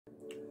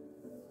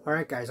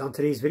Alright guys, on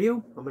today's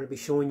video, I'm going to be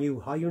showing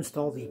you how you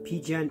install the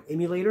pGen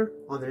emulator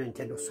on the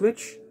Nintendo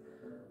Switch.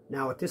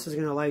 Now what this is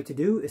going to allow you to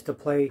do is to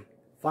play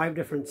 5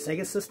 different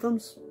Sega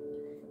systems,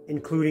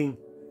 including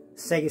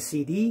Sega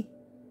CD,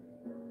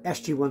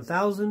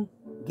 SG-1000,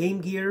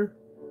 GameGear,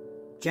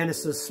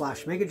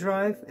 Genesis/Mega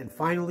Drive, and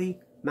finally,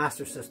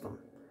 Master System.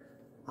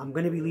 I'm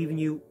going to be leaving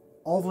you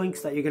all the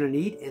links that you're going to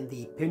need in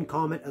the pinned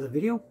comment of the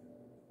video.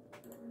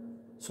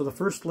 So the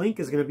first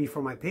link is going to be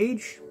for my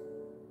page.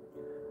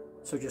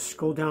 So just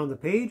scroll down the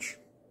page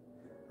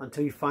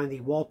until you find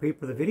the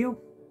wallpaper of the video.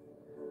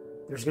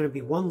 There's going to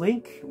be one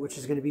link, which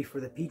is going to be for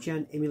the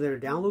pGen emulator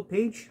download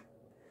page.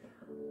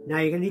 Now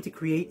you're going to need to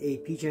create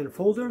a pGen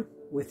folder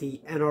with the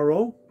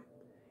NRO,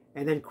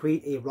 and then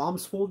create a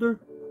ROMs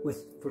folder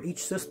for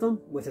each system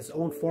with its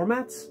own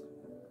formats.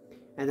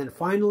 And then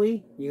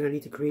finally, you're going to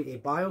need to create a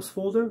BIOS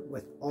folder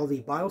with all the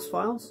BIOS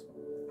files.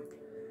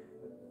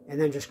 And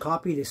then just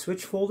copy the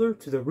Switch folder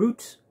to the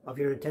root of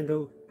your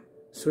Nintendo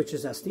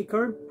Switch's SD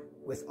card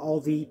with all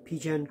the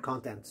pGen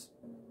contents.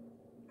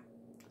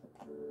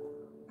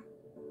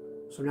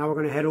 So now we're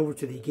going to head over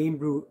to the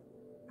GameBrew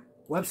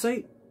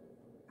website.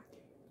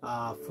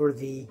 For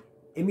the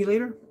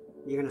emulator,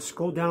 you're going to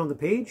scroll down on the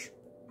page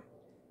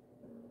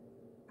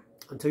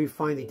until you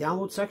find the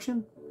download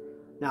section.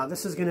 Now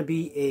this is going to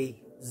be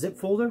a zip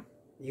folder.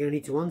 You're going to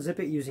need to unzip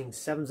it using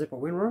 7-zip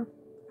or WinRAR.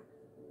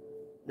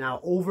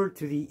 Now over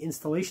to the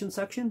installation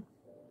section.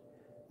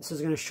 This is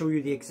going to show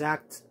you the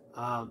exact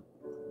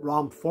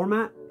ROM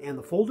format and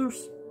the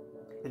folders,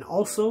 and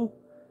also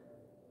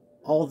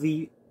all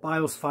the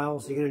BIOS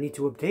files you're going to need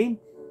to obtain.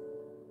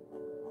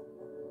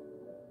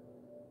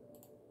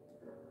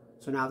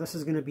 So now this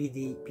is going to be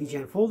the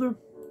pGen folder.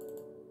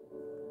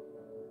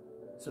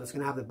 So it's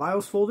going to have the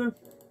BIOS folder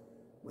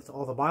with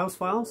all the BIOS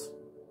files.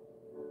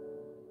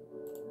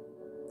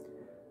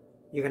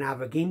 You're going to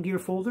have a GameGear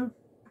folder,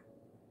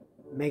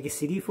 Mega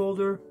CD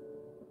folder,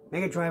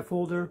 Mega Drive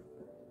folder,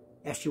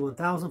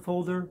 SG-1000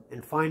 folder,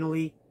 and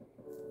finally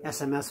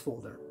SMS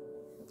folder.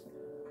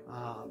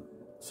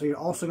 So you're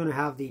also going to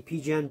have the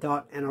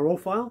pgen.nro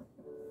file.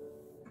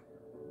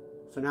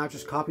 So now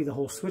just copy the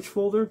whole Switch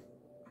folder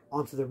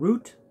onto the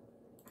root,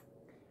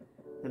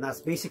 and that's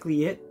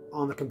basically it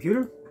on the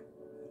computer.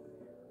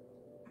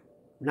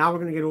 Now we're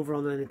going to get over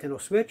on the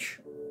Nintendo Switch.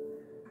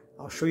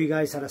 I'll show you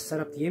guys how to set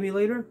up the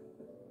emulator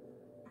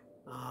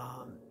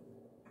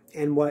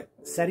and what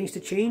settings to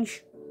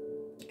change,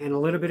 and a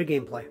little bit of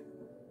gameplay.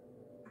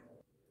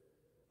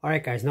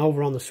 Alright guys, now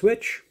over on the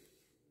Switch.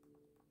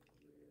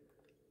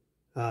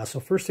 So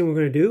first thing we're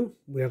going to do,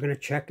 we are going to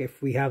check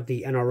if we have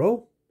the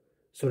NRO.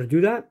 So to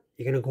do that,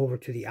 you're going to go over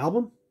to the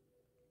album.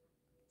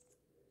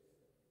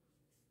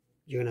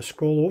 You're going to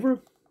scroll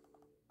over.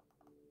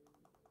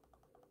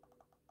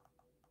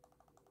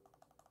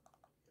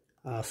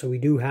 So we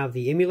do have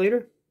the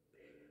emulator.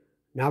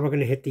 Now we're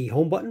going to hit the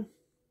home button.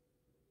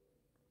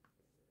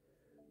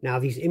 Now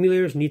these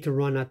emulators need to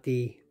run at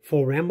the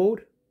full RAM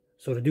mode.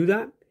 So to do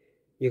that,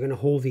 you're going to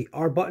hold the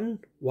R button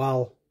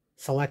while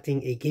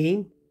selecting a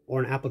game or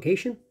an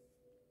application.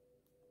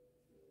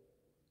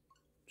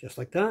 Just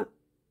like that.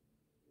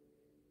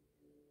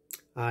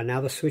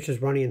 Now the Switch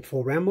is running in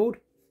full RAM mode.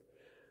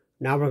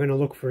 Now we're going to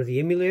look for the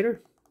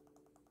emulator.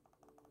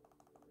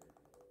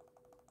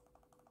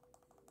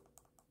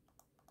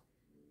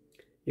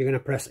 You're going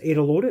to press A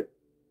to load it.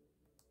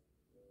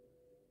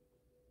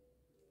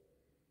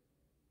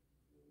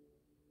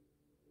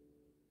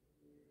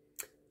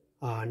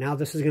 Now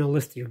this is going to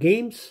list your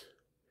games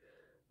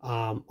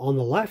on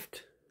the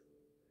left.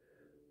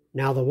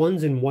 Now the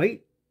ones in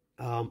white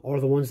are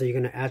the ones that you're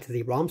going to add to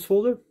the ROMs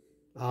folder.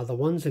 The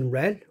ones in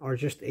red are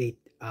just a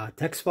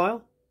text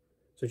file,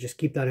 so just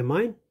keep that in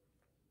mind.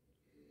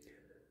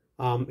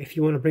 If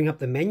you want to bring up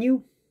the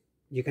menu,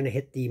 you're going to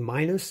hit the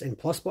minus and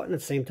plus button at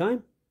the same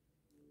time.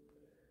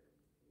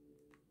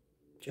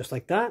 Just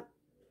like that.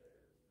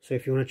 So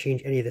if you want to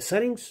change any of the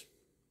settings.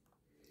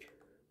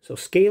 So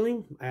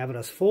scaling, I have it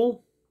as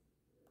full.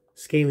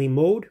 Scaling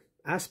mode,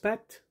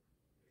 aspect.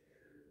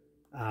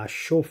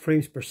 Show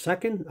frames per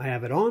second, I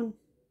have it on.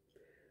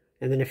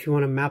 And then if you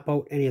want to map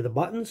out any of the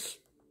buttons.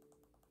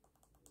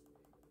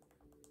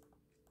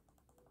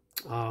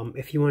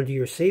 If you want to do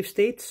your save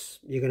states,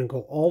 you're going to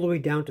go all the way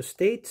down to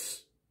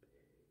states.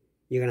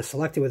 You're going to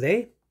select it with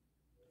A.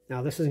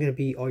 Now this is going to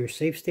be all your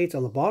save states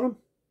on the bottom.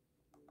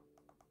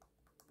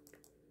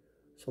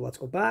 So let's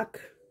go back.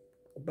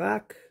 Go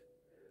back.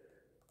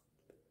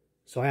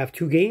 So I have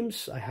 2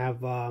 games. I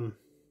have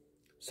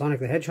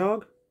Sonic the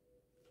Hedgehog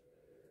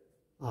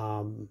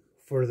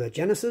for the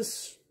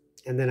Genesis,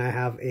 and then I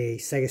have a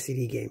Sega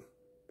CD game.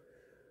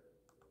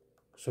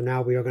 So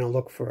now we are going to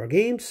look for our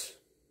games.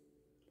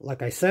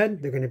 Like I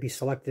said, they're going to be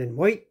selected in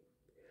white.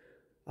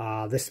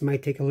 This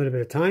might take a little bit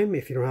of time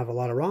if you don't have a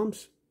lot of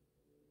ROMs.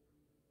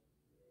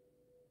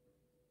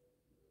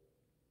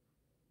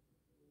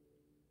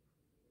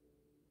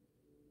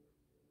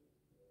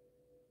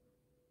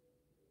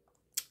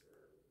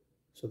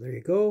 So there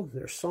you go.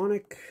 There's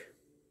Sonic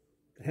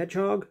the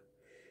Hedgehog.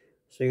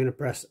 So you're going to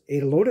press A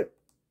to load it.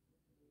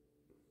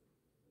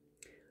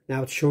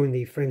 Now it's showing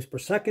the frames per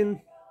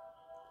second,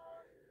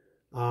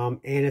 and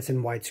it's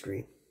in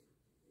widescreen.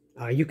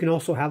 You can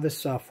also have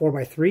this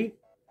 4:3.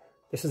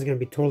 This is going to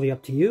be totally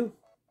up to you.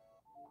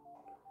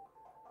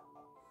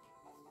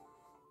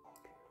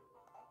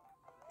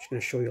 Just going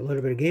to show you a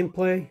little bit of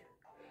gameplay.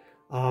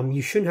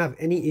 You shouldn't have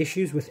any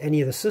issues with any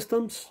of the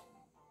systems.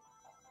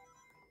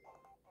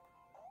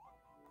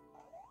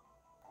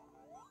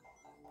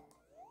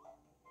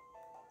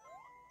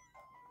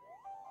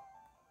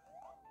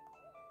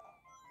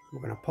 We're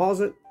going to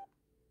pause it.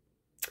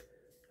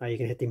 You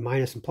can hit the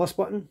minus and plus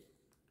button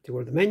to go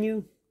to the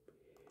menu.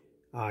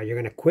 You're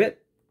going to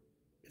quit.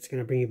 It's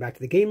going to bring you back to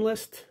the game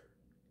list.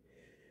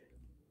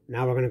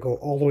 Now we're going to go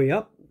all the way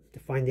up to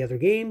find the other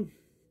game.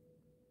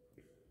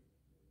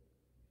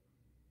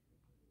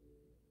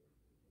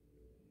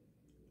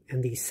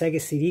 And the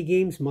Sega CD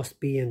games must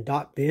be in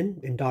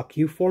 .bin and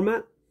 .q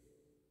format.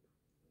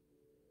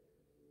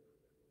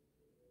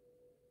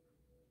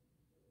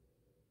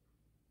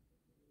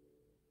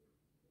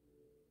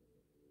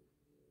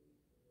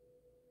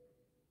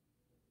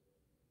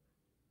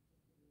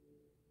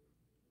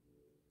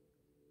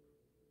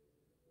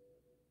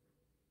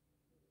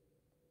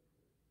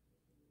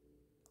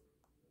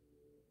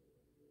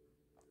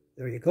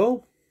 There you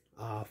go.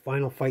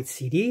 Final Fight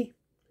CD.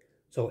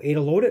 So A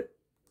to load it.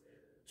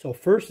 So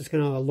first it's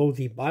going to load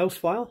the BIOS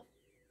file.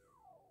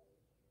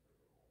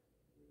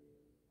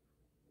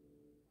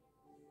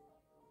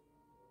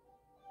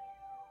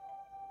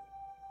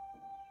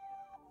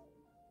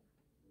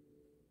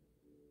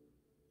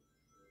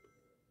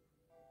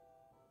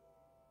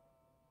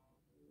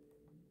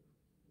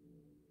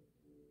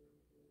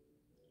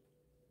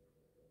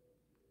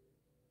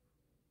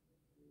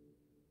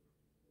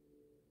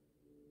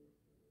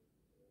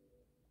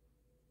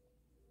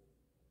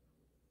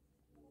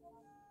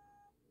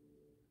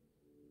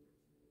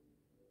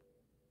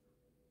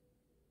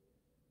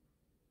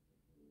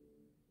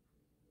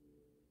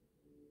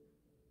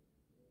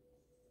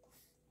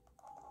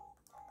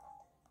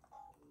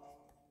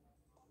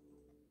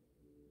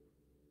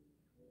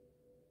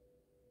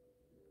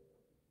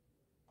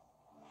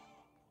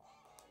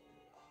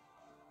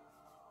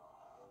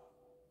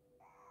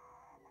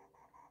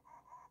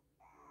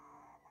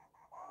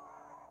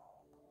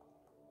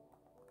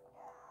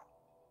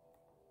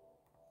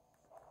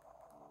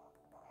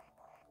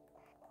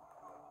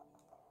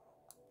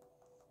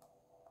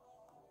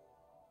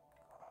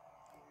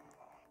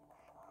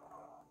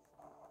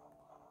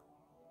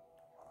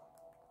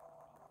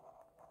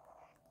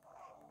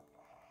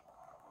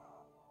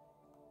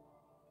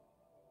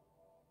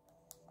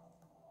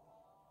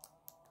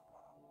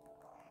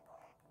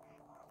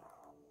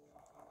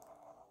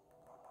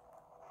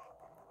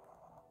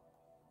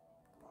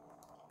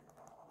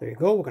 There you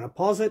go. We're going to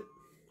pause it.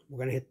 We're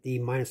going to hit the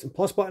minus and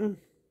plus button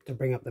to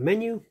bring up the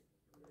menu.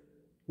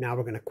 Now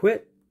we're going to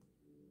quit.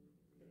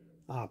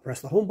 Press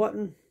the home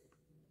button.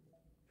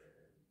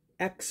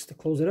 X to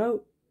close it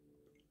out.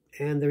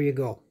 And there you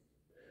go.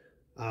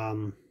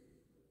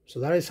 So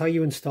that is how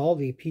you install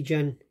the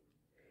pGen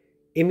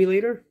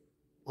emulator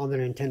on the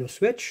Nintendo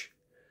Switch.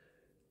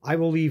 I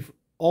will leave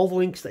all the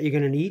links that you're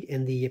going to need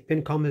in the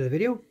pinned comment of the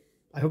video.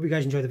 I hope you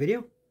guys enjoyed the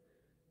video.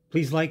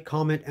 Please like,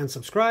 comment, and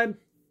subscribe.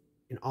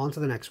 And on to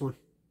the next one.